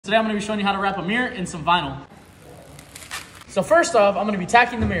Today I'm going to be showing you how to wrap a mirror in some vinyl. So first off, I'm going to be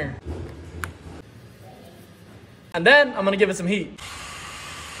tacking the mirror. And then I'm going to give it some heat.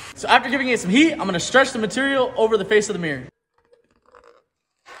 So after giving it some heat, I'm going to stretch the material over the face of the mirror.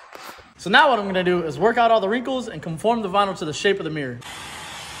 So now what I'm going to do is work out all the wrinkles and conform the vinyl to the shape of the mirror.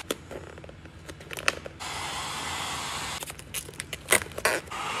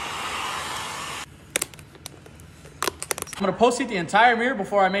 I'm going to post heat the entire mirror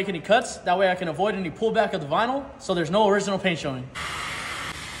before I make any cuts. That way I can avoid any pullback of the vinyl so there's no original paint showing.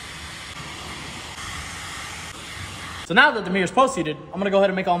 So now that the mirror is post heated, I'm going to go ahead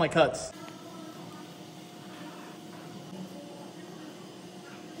and make all my cuts.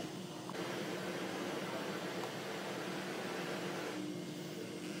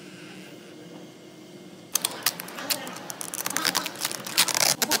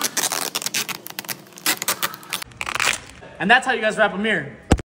 And that's how you guys wrap a mirror.